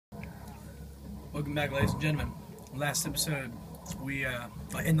Welcome back, ladies and gentlemen. Last episode,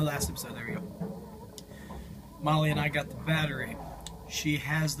 in the last episode, there we go. Molly and I got the battery. She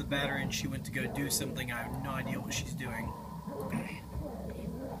has the battery and she went to go do something. I have no idea what she's doing.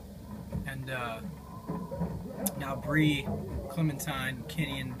 And now Bree, Clementine,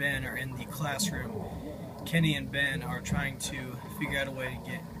 Kenny, and Ben are in the classroom. Kenny and Ben are trying to figure out a way to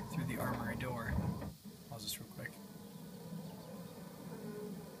get through the armory door. Pause this real quick.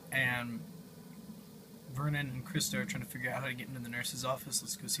 And Vernon and Krista are trying to figure out how to get into the nurse's office.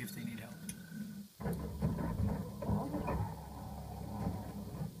 Let's go see if they need help.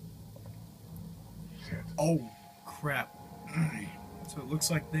 Shit. Oh, crap. So it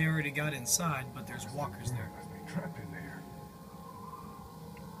looks like they already got inside, but there's walkers there. Must be trapped in there.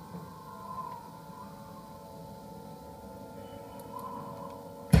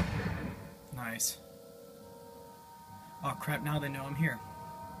 Nice. Oh, crap, now they know I'm here.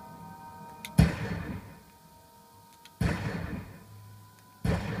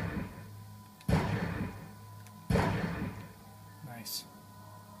 Nice.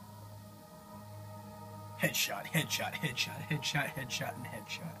 Headshot, headshot, headshot, headshot, headshot, and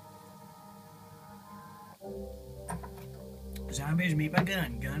headshot. Zombies meet my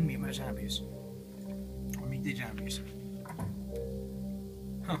gun, gun meet my zombies. Or meet the zombies.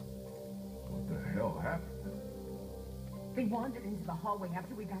 Huh. What the hell happened? They wandered into the hallway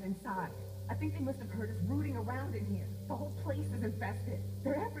after we got inside. I think they must have heard us rooting around in here. The whole place is infested.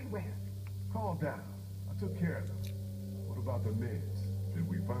 They're everywhere. Calm down. I took care of them. What about the meds? Did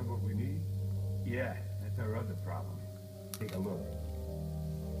we find what we need? Yeah, that's our other problem. Take a look.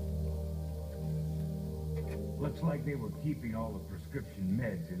 Looks like they were keeping all the prescription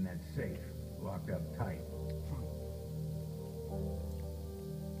meds in that safe, locked up tight.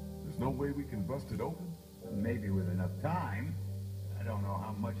 There's no way we can bust it open? Maybe with enough time. I don't know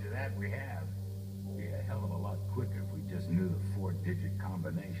how much of that we have. It'd be a hell of a lot quicker if we just knew the 4-digit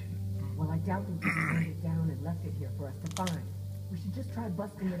combination. Well, I doubt they just wrote it down and left it here for us to find. We should just try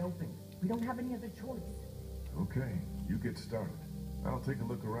busting it open. We don't have any other choice. Okay, you get started. I'll take a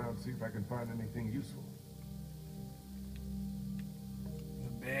look around, see if I can find anything useful. The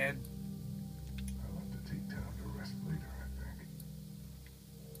bed. I'll have to take time to rest later, I think.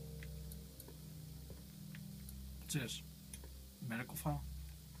 What's this? Medical file?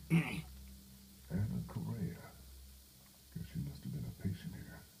 Anna Correa. Guess she must have been a patient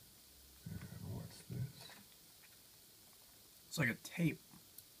here. And what's this? It's like a tape.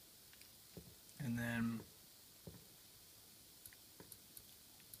 And then...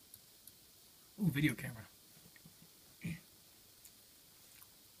 Ooh, video camera.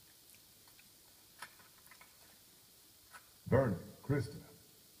 Vernon, Krista,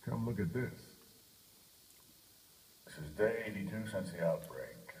 come look at this. This is day 82 since the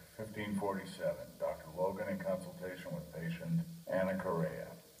outbreak. 1547. Dr. Logan in consultation with patient Anna Correa.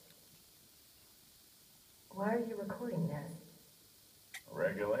 Why are you recording this?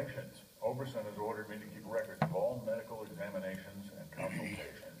 Regulations. Oberson has ordered me to keep records of all medical examinations and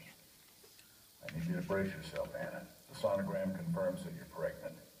consultations. I need you to brace yourself, Anna. The sonogram confirms that you're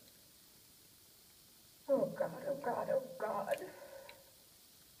pregnant. Oh God, oh God, oh God.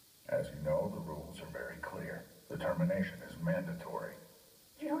 As you know, the rules are very clear. The termination is mandatory.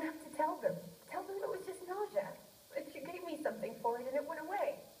 You don't have to tell them. Tell them it was just nausea. If you gave me something for it and it went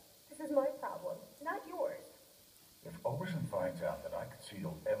away. This is my problem, not yours. If Oberson finds out that I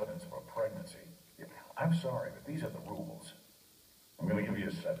concealed evidence of a pregnancy, I'm sorry, but these are the rules. I'm going to give you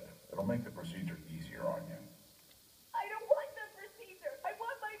a sedative. It'll make the procedure easier on you. I don't want the procedure. I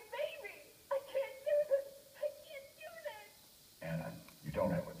want my baby. I can't do this. I can't do this. Anna, you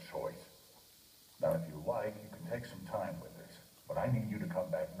don't have a choice. Now, if you like, you can take some time with this, but I need you to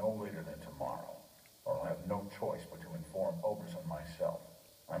come back no later than tomorrow, or I'll have no choice but to inform Oberson myself.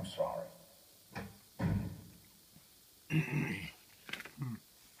 I'm sorry.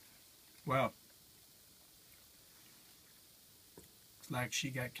 Well, looks like she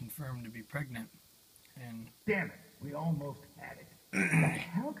got confirmed to be pregnant, and Damn it, we almost had it. What the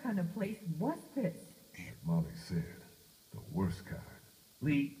hell kind of place was this? Like Molly said, the worst kind.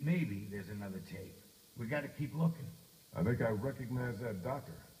 Lee, maybe there's another tape. We gotta keep looking. I think I recognize that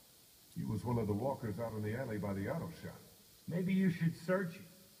doctor. He was one of the walkers out in the alley by the auto shop. Maybe you should search him,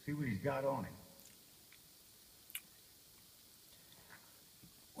 see what he's got on him.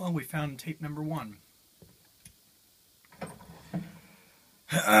 well, we found tape number 1.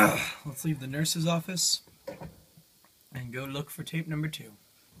 Let's leave the nurse's office and go look for tape number 2.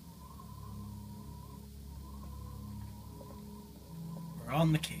 We're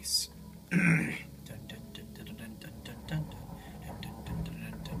on the case.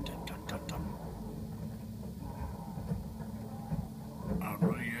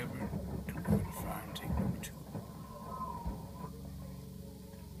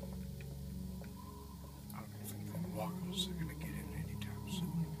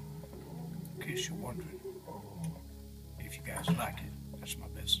 case you're wondering. If you guys like it, that's my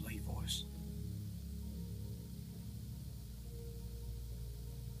best Lee voice.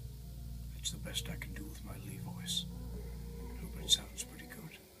 It's the best I can do with my Lee voice. I hope it sounds pretty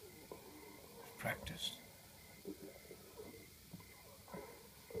good. I've practiced.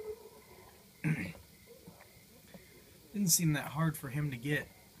 Didn't seem that hard for him to get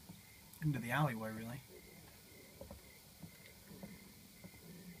into the alleyway, really.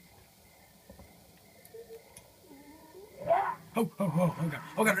 Oh, God.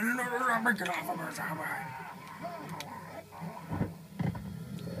 Oh, God, no, break it off of her.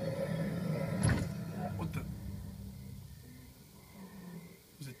 What the? It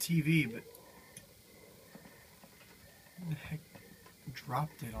was a TV, but who the heck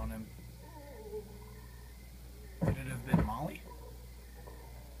dropped it on him? Could it have been Molly?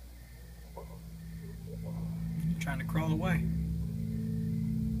 Trying to crawl away.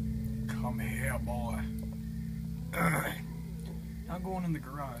 Come here, boy. Now going in the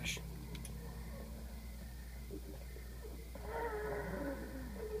garage.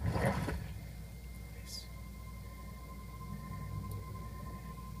 Nice.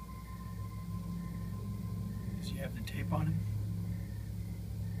 Does he have the tape on him?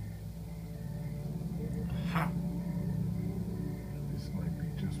 Aha! This might be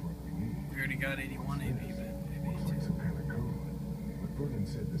just what we need. We already got 81 AB, but maybe Looks like some kind of code. But Vernon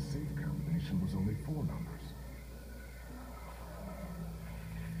said the safe combination was only 4 numbers.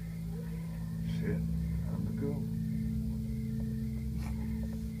 Shit, time to go.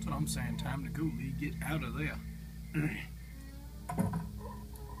 That's what I'm saying. Time to go, Lee. Get out of there.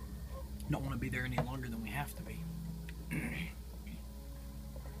 Don't want to be there any longer than we have to be.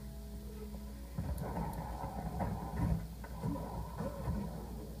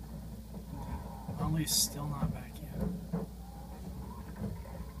 Ollie's still not back yet.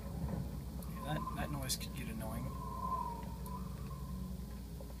 Yeah, that noise could get annoying.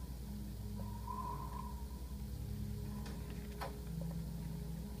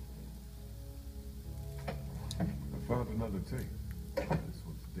 I found another tape. This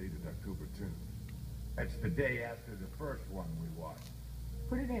one's dated October 10th. That's the day after the first one we watched.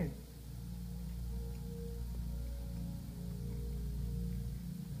 Put it in.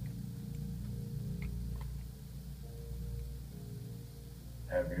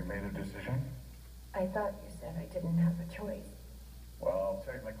 Have you made a decision? I thought you said I didn't have a choice. Well,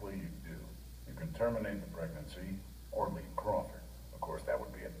 technically you do. You can terminate the pregnancy or leave Crawford. Of course, that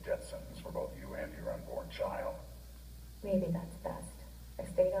would be a death sentence for both you and your unborn child. Maybe that's best. I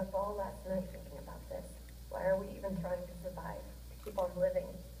stayed up all last night thinking about this. Why are we even trying to survive? To keep on living?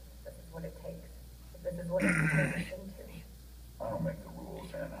 This is what it takes. This is what it's turned us into. I don't make the rules,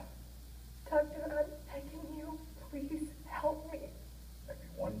 Anna. Doctor, I'm begging you. Please help me. Maybe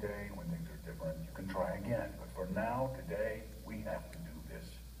one day when things are different, you can try again. But for now, today, we have to do this.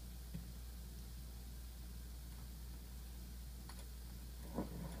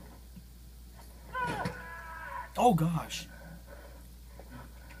 Oh gosh.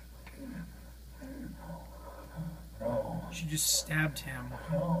 No, She just stabbed him.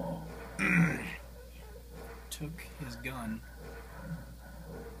 no. Took his gun.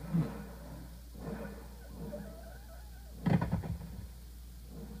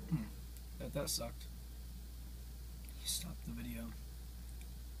 That sucked. He stopped the video.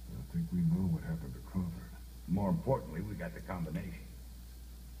 I think we know what happened to Crawford. More importantly, we got the combination.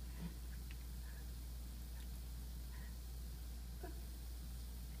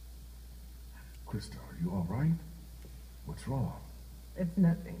 Krista, are you all right? What's wrong? It's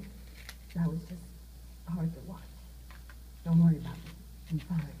nothing. That was just hard to watch. Don't worry about it. I'm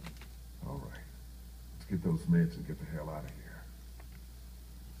fine. All right. Let's get those meds and get the hell out of here.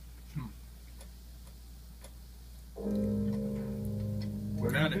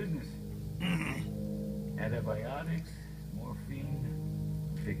 We're Got in it. business. Antibiotics, morphine.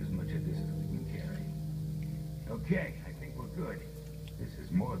 Take as much of this as we can carry. Okay, I think we're good. This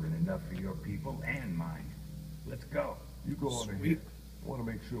is more than enough for your people and mine. Let's go. You go on Sweet. ahead. I want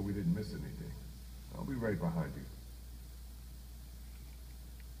to make sure we didn't miss anything. I'll be right behind you.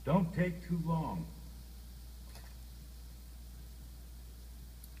 Don't take too long.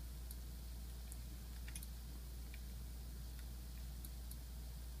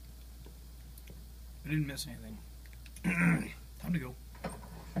 I didn't miss anything. Time to go.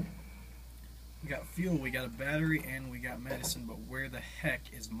 We got fuel, we got a battery, and we got medicine, but where the heck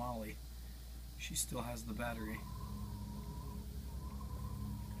is Molly? She still has the battery.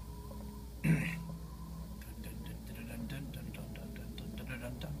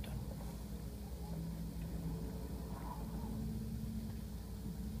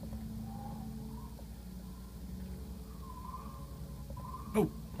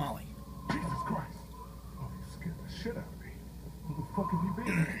 Molly. Jesus Christ. Oh, you scared the shit out of me. Where the fuck have you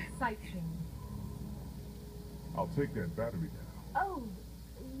been? Sightseeing. I'll take that battery now. Oh,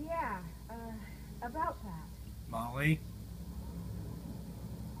 yeah, about that. Molly.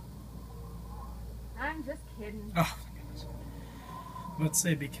 I'm just kidding. Oh, my goodness. Let's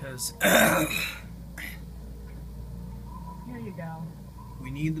say because Here you go.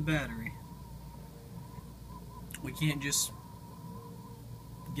 we need the battery. We can't just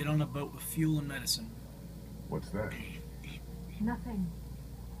get on a boat with fuel and medicine. What's that? Nothing.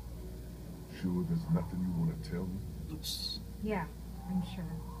 Sure there's nothing you want to tell me? Oops. Yeah, I'm sure.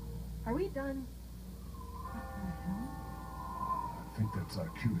 Are we done? What the hell? I think that's our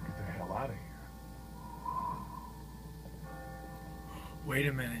cue to get the hell out of here. Wait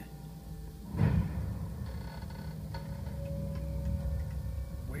a minute.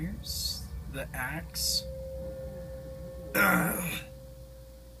 Where's the axe?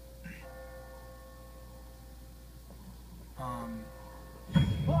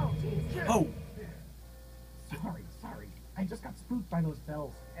 Whoa, jeez. Oh! Sorry. I just got spooked by those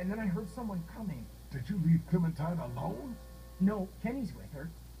bells, and then I heard someone coming. Did you leave Clementine alone? No, Kenny's with her.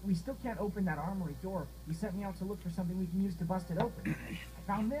 We still can't open that armory door. He sent me out to look for something we can use to bust it open. I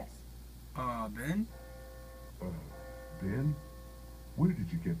found this. Ben? Ben? Where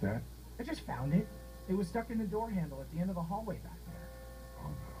did you get that? I just found it. It was stuck in the door handle at the end of the hallway back there.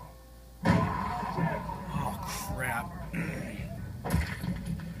 Oh no. Oh, crap.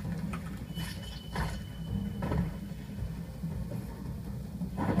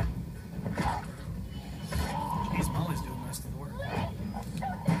 Jeez, Molly's doing most of the work.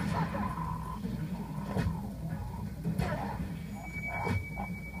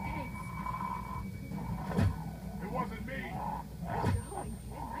 It wasn't me.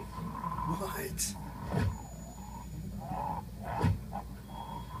 What?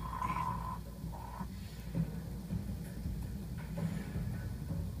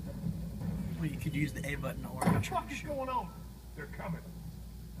 Well, you could use the A button or What the fuck is going on? They're coming.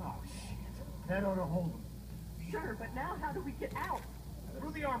 Oh, shit. That ought to hold them. Sure, but now how do we get out?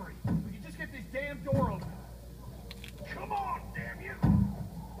 Through the armory. We can just get this damn door open. Come on, damn you!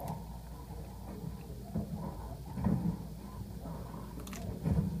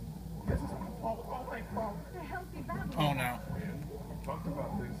 This is all my fault. What the hell's he babbling Oh, about? no. Talked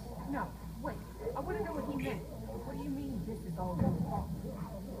about this. No, wait. I want to know what he meant. What do you mean this is all your fault?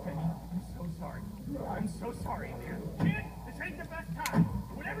 Kenny, I'm so sorry. I'm so sorry, man. Kid, this ain't the best time.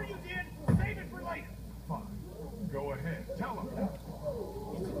 Whatever you did, save it for later. Fine. Go ahead. Tell them.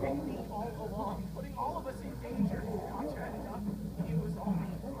 It's been me all along, putting all of us in danger. Not to add it up, it was all me.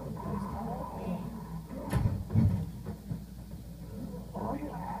 It was all me.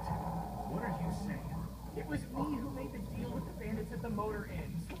 What are you saying? It was me who made the deal with the bandits at the motor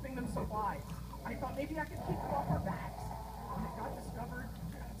inn, slipping them supplies. I thought maybe I could keep them off our backs. When it got discovered,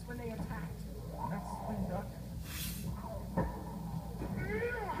 that's when they attacked. That's when Duck...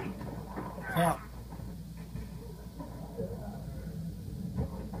 Oh.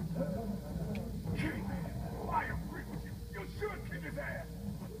 Kitty, man. I agree with you. You should kick his ass.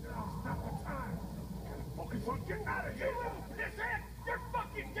 Now's not the time. Gotta focus on getting out of here. This it! You're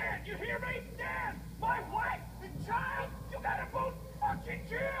fucking dead! You hear me? Dead! My wife and child! You gotta both fucking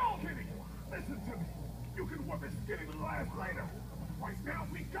kill! Kitty, listen to me. You can whip his skinny little ass later. Right now,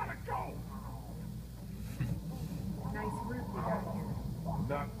 we gotta go. Nice route we got here.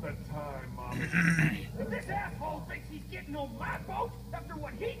 Not the time, Mommy. If this asshole thinks he's getting on my boat after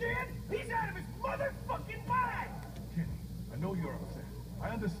what he did, he's out of his motherfucking mind! Kitty, I know you're upset. I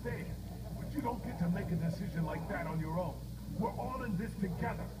understand. But you don't get to make a decision like that on your own. We're all in this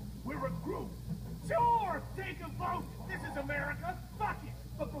together. We're a group. Sure! Take a vote! This is America! Fuck it!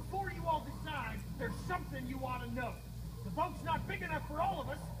 But before you all decide, there's something you ought to know. The boat's not big enough for all of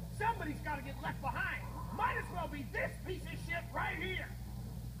us. Somebody's got to get left behind. Might as well be this piece of shit right here.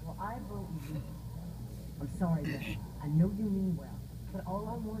 Well, I vote you. I'm sorry, Ben. I know you mean well, but all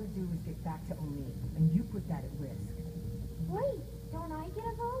I want to do is get back to O'Neill, and you put that at risk. Wait, don't I get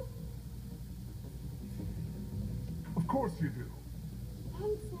a vote? Of course you do.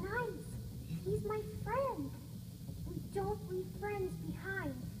 Hank's nice. He's my friend. We don't leave friends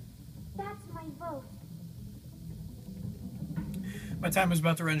behind. That's my vote. My time is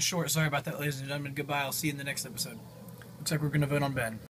about to run short. Sorry about that, ladies and gentlemen. Goodbye. I'll see you in the next episode. Looks like we're going to vote on Ben.